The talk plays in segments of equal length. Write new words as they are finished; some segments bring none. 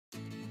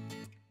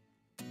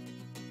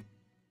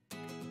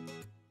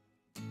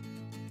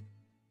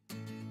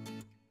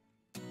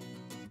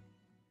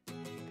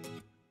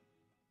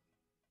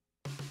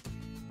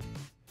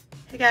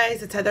Hey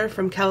guys, it's Heather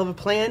from Kell of a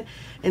Plan,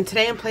 and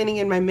today I'm planning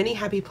in my mini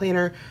happy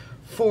planner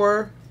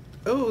for,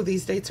 oh,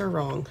 these dates are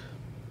wrong.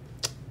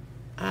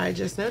 I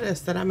just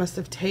noticed that I must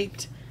have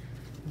taped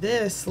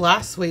this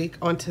last week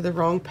onto the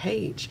wrong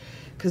page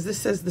because this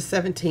says the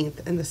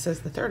 17th and this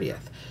says the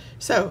 30th.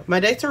 So my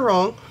dates are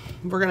wrong.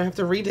 We're gonna have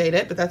to redate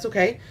it, but that's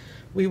okay.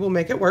 We will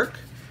make it work.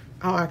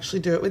 I'll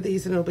actually do it with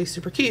these and it'll be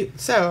super cute.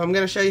 So I'm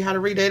gonna show you how to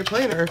redate a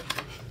planner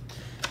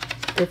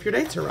if your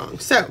dates are wrong.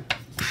 So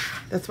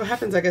that's what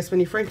happens, I guess, when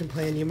you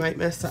Frankenplan. You might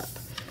mess up.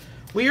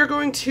 We are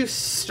going to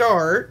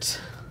start.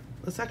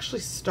 Let's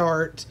actually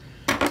start.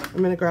 I'm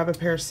going to grab a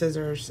pair of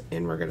scissors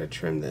and we're going to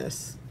trim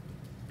this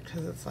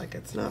because it's like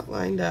it's not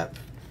lined up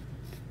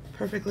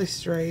perfectly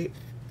straight.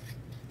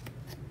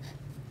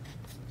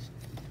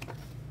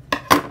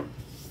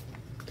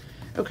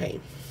 Okay,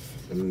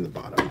 and then the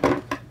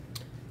bottom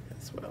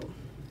as well.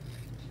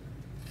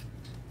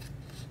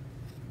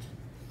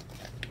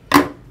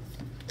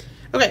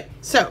 Okay,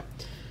 so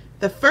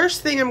the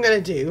first thing I'm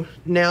going to do,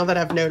 now that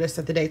I've noticed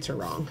that the dates are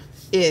wrong,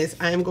 is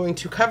I am going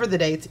to cover the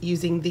dates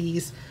using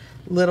these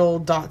little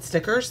dot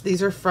stickers.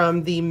 These are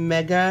from the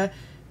Mega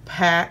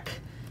Pack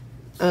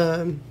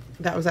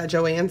that was at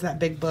Joann's, that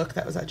big book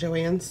that was at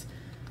Joann's.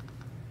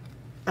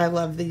 I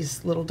love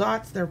these little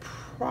dots. They're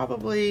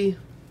probably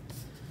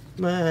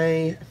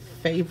my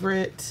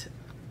favorite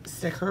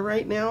sticker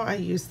right now. I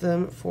use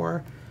them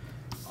for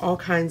all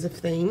kinds of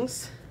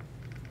things,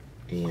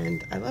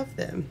 and I love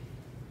them.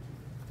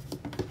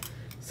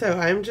 So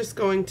I'm just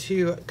going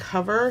to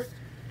cover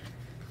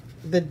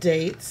the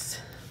dates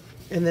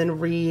and then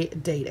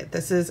redate it.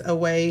 This is a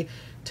way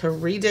to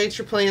redate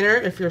your planner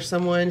if you're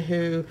someone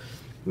who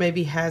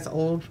maybe has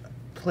old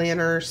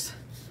planners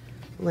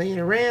laying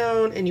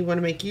around and you want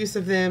to make use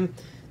of them.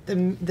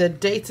 The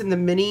dates in the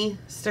mini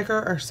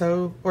sticker are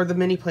so, or the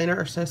mini planner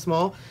are so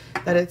small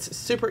that it's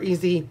super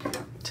easy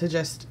to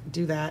just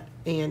do that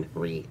and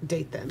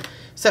redate them.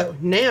 So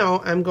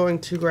now I'm going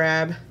to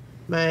grab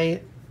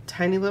my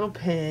tiny little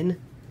pen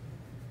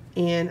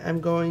and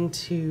I'm going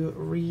to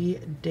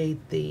redate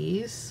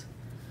these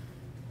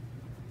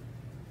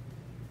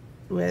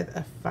with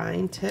a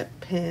fine tip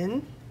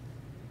pen.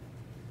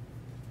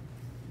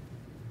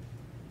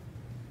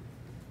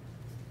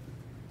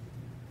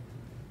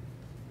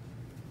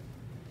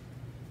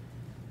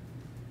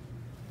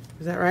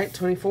 Is that right?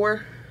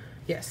 24?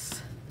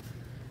 Yes.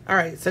 All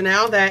right, so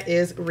now that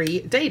is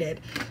redated.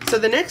 So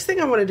the next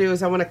thing I want to do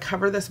is I want to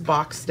cover this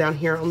box down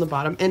here on the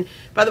bottom. And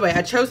by the way,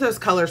 I chose those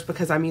colors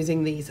because I'm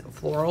using these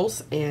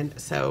florals, and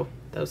so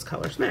those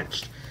colors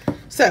matched.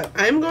 So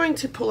I'm going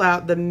to pull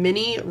out the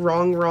mini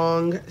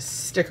Wrong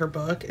sticker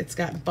book. It's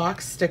got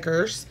box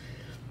stickers,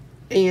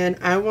 and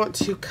I want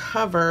to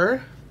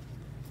cover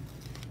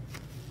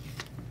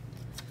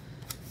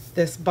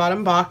this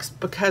bottom box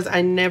because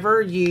I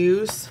never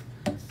use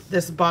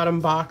this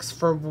bottom box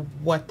for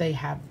what they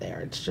have there.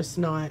 It's just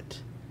not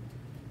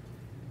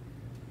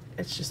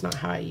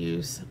how I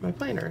use my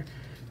planner.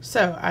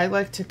 So I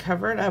like to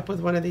cover it up with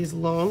one of these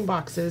long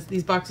boxes.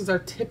 These boxes are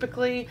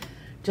typically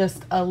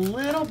just a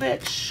little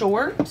bit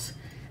short,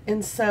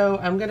 and so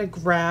I'm gonna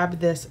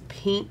grab this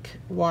pink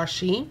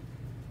washi,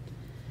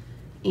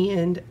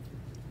 and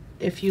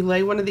if you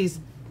lay one of these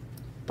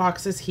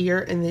boxes here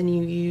and then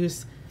you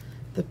use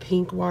the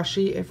pink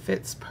washi, it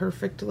fits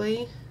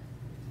perfectly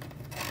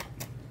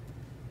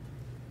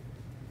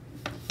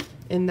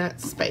in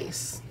that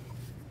space.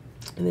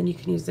 And then you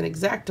can use an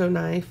X-Acto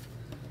knife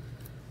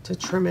to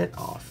trim it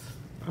off.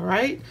 All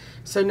right,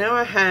 so now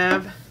I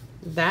have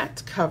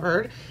that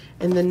covered,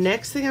 and the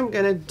next thing I'm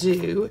gonna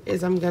do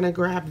is I'm gonna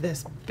grab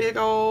this big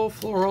old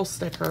floral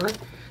sticker.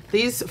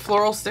 These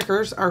floral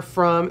stickers are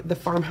from the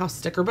Farmhouse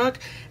sticker book,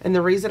 and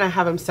the reason I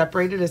have them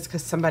separated is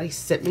because somebody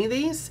sent me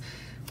these,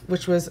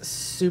 which was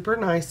super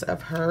nice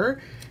of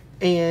her,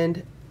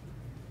 and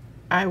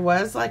I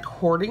was like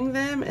hoarding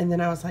them, and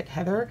then I was like,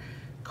 Heather,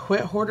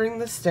 quit hoarding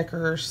the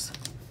stickers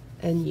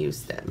and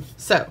use them.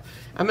 So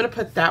I'm going to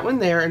put that one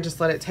there and just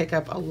let it take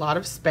up a lot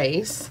of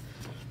space.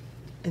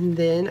 And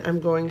then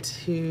I'm going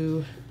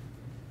to,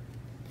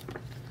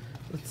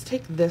 let's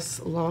take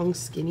this long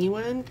skinny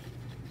one.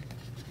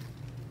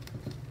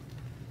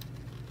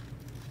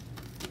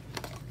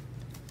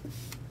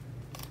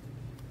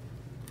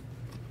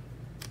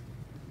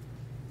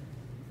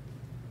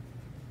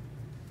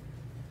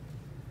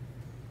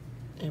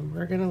 And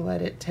we're going to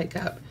let it take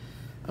up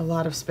a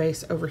lot of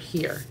space over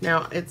here.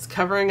 Now it's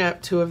covering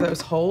up two of those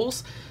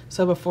holes,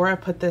 so before I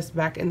put this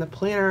back in the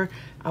planner,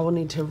 I will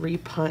need to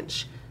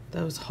repunch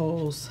those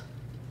holes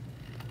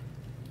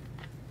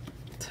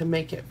to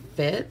make it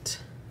fit.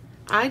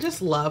 I just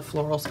love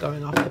florals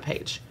going off the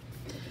page.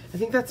 I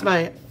think that's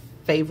my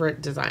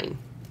favorite design,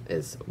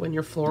 is when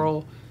your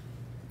floral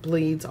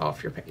bleeds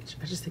off your page.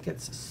 I just think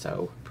it's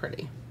so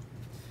pretty.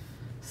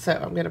 So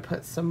I'm gonna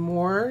put some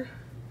more,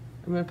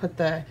 I'm gonna put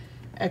the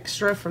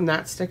extra from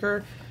that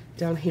sticker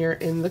down here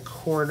in the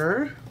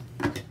corner.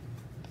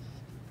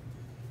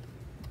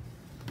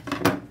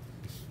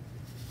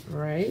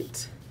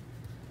 Right.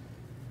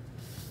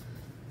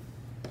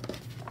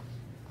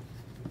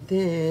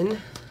 Then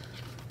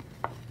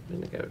I'm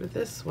going to go to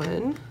this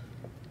one.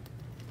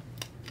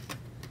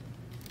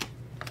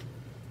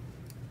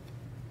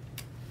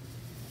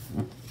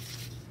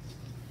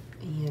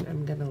 And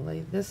I'm going to lay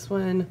this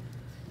one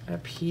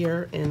up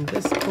here in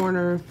this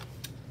corner.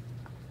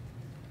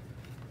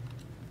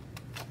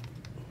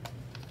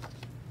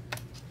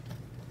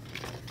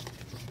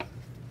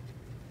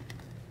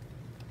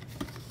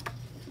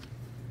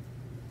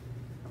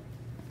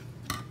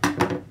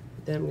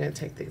 Then I'm going to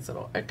take these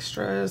little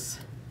extras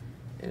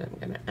and I'm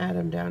going to add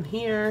them down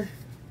here.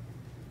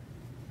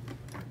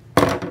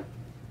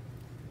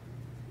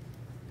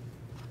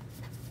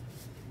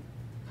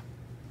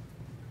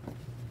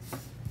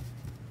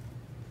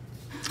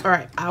 All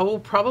right, I will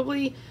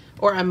probably,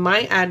 or I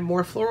might add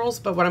more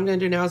florals, but what I'm going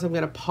to do now is I'm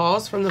going to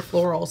pause from the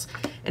florals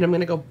and I'm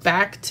going to go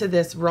back to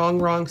this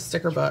Wrong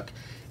sticker book,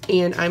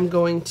 and I'm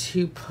going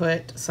to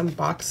put some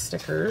box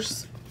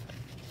stickers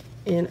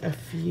in a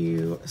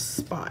few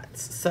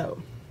spots.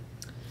 So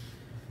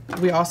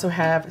we also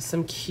have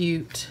some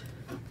cute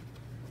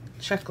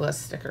checklist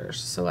stickers.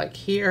 So like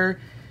here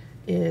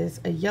is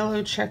a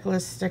yellow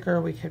checklist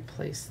sticker. We could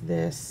place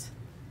this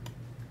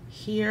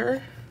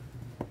here.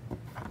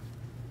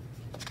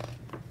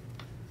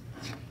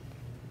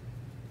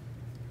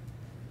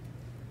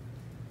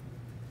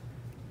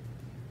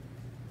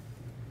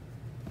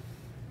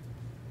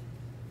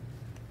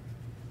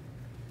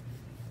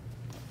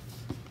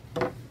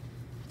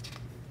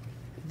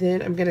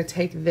 Then I'm going to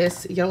take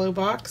this yellow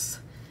box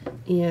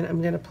and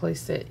I'm going to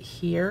place it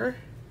here.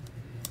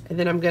 And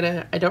then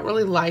I don't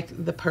really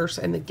like the purse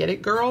and the Get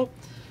It Girl.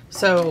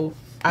 So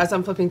as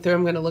I'm flipping through,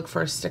 I'm going to look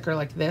for a sticker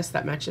like this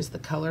that matches the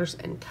colors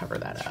and cover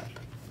that up.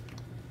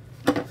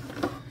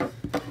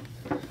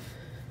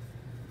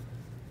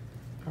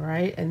 All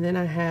right, and then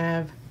I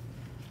have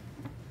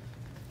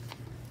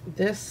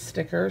this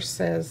sticker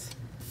says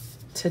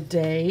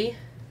today.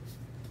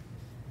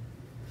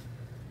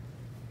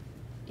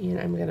 And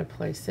I'm going to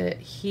place it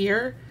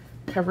here,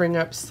 covering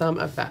up some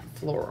of that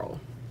floral.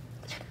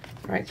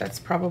 All right, that's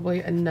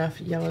probably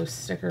enough yellow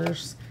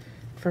stickers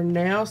for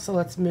now. So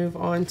let's move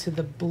on to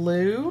the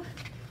blue.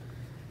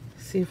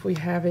 See if we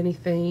have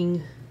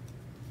anything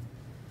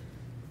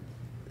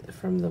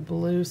from the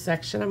blue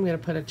section. I'm going to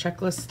put a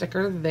checklist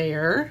sticker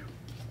there.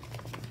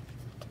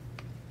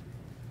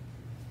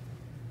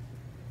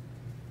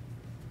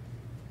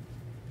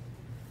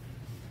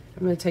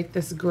 I'm going to take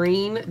this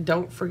green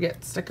Don't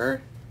Forget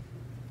sticker.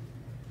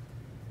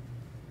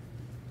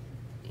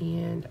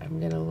 And I'm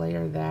going to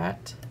layer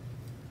that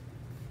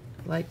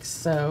like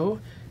so.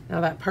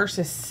 Now that purse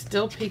is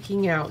still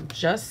peeking out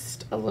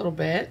just a little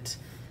bit.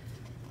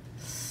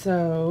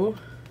 So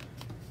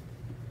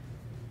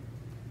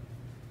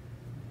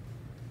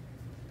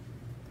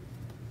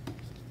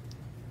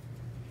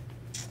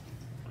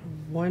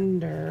I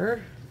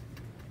wonder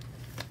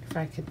if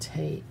I could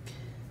take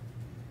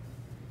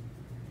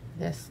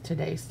this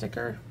Today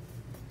sticker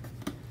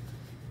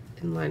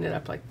and line it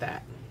up like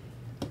that.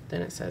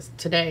 Then it says,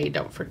 today,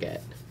 don't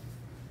forget.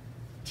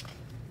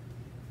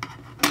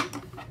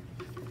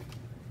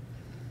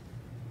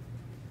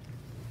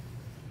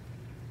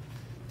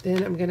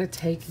 Then I'm going to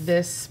take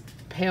this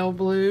pale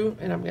blue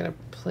and I'm going to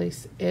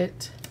place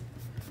it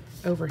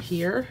over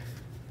here.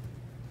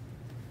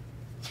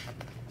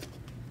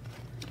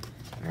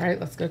 All right,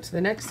 let's go to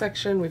the next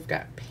section. We've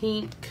got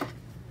pink.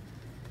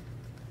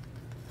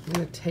 I'm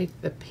going to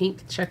take the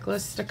pink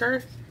checklist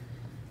sticker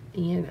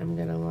and I'm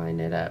going to line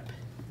it up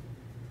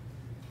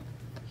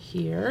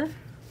here.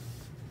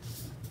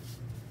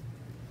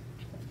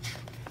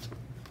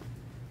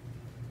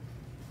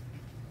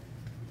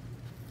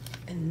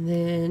 And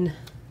then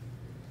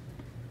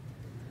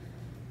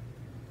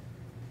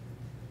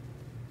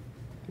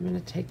I'm going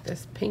to take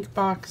this pink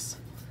box,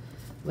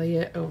 lay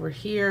it over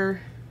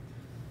here.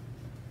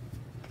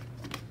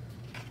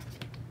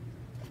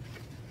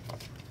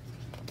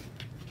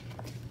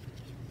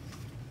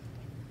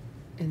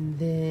 And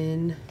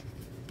then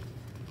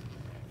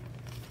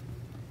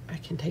I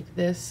can take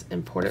this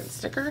important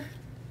sticker,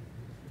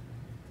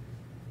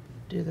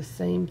 do the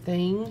same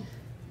thing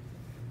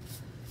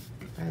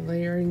by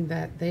layering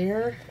that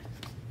there.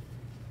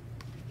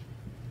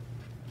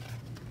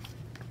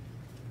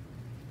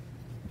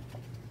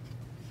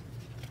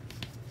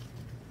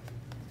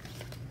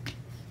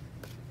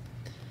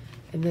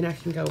 And then I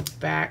can go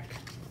back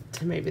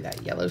to maybe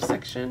that yellow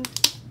section.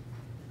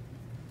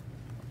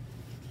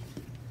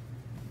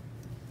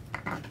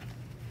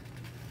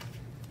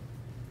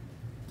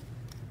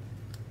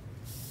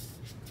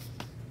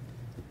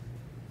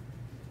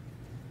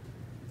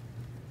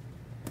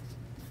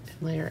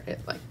 Layer it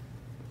like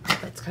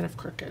that's kind of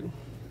crooked.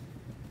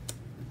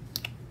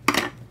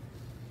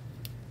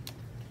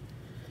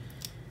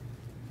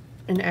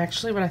 And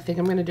actually what I think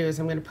I'm going to do is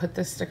I'm going to put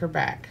this sticker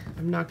back.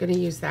 I'm not going to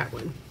use that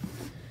one.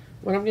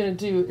 What I'm going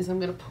to do is I'm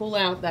going to pull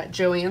out that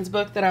Joann's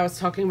book that I was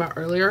talking about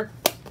earlier,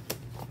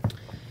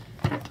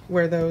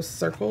 where those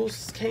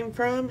circles came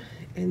from,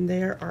 and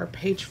there are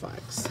page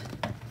flags.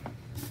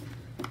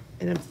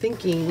 And I'm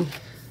thinking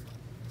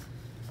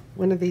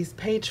one of these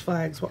page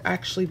flags will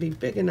actually be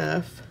big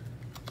enough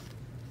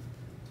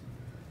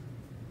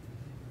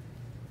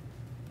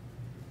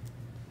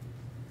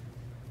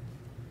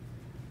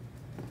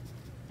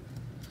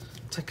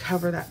to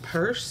cover that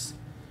purse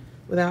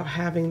without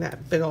having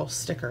that big old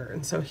sticker.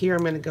 And so here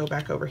I'm going to go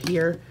back over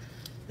here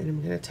and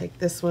I'm going to take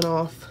this one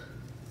off.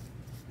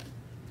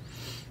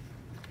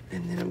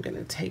 And then I'm going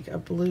to take a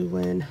blue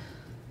one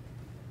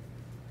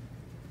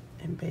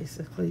and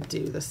basically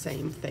do the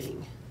same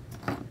thing.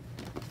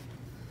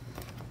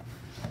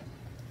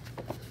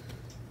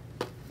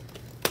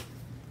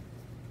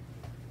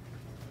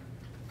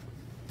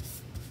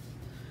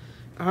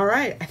 All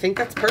right, I think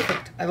that's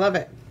perfect. I love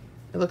it.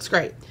 It looks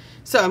great.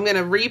 So I'm going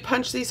to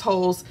re-punch these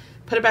holes,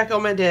 put it back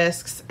on my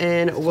discs,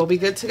 and we'll be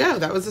good to go.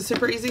 That was a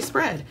super easy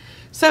spread.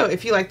 So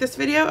if you like this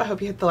video, I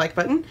hope you hit the like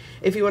button.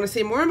 If you want to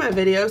see more of my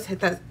videos, hit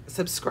that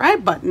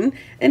subscribe button,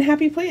 and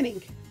happy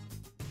planning.